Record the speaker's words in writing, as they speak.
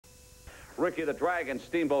Ricky the Dragon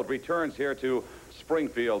Steamboat returns here to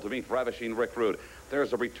Springfield to meet ravishing Rick Rude.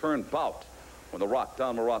 There's a return bout when the Rock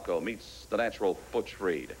Don Morocco meets the natural Butch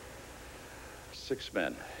Reed. 6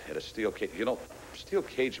 men in a steel cage. You know, steel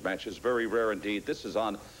cage match is very rare indeed. This is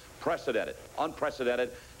unprecedented.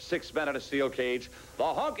 6 men in a steel cage. The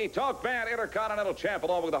Honky Tonk Man Intercontinental Champ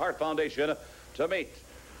along with the Hart Foundation to meet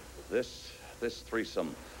this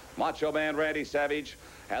threesome. Macho Man Randy Savage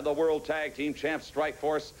and the World Tag Team Champ Strike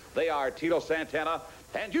Force. They are Tito Santana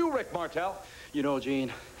and you, Rick Martel. You know,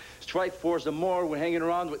 Gene, Strike Force, the more we're hanging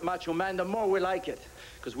around with Macho Man, the more we like it.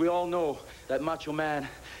 Because we all know that Macho Man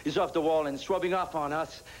is off the wall and it's rubbing off on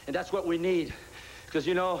us. And that's what we need. Because,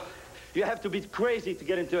 you know, you have to be crazy to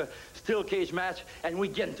get into a steel cage match, and we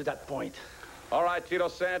get into that point. All right, Tito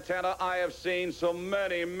Santana, I have seen so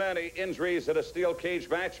many injuries at a steel cage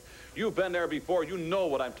match. You've been there before. You know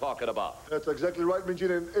what I'm talking about. That's exactly right,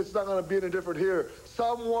 Gene, and it's not going to be any different here.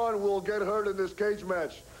 Someone will get hurt in this cage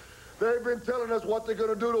match. They've been telling us what they're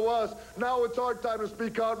going to do to us. Now it's our time to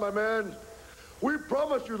speak out, my man. We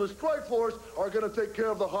promise you the Strike Force are going to take care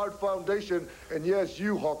of the Hart Foundation. And yes,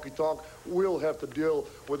 you, Honky Tonk, will have to deal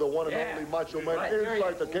with the one and only Macho Man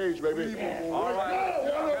inside the cage, baby. All right.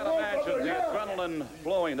 I can imagine the adrenaline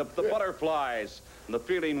flowing, the butterflies, and the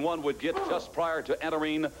feeling one would get just prior to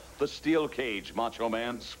entering the steel cage, Macho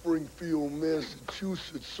Man. Springfield,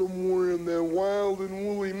 Massachusetts, somewhere in that wild and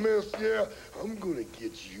woolly mess. Yeah, I'm going to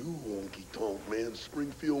get you, Honky Tonk Man.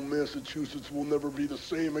 Springfield, Massachusetts will never be the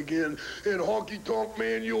same again. And Honky Tonk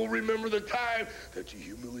Man, you'll remember the time that you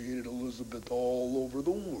humiliated Elizabeth all over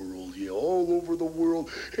the world. Yeah, all over the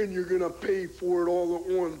world. And you're going to pay for it all at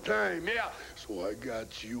one time. Yeah. So I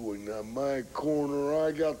got you in my corner.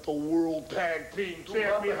 I got the World Tag Team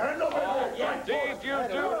Champion. Indeed you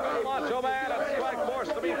do, Macho Man and Strike Force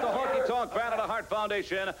to meet the Honky Tonk Man of the Hart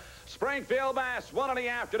Foundation. Springfield, Mass, 1 in the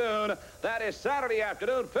afternoon. That is Saturday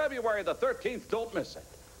afternoon, February the 13th. Don't miss it.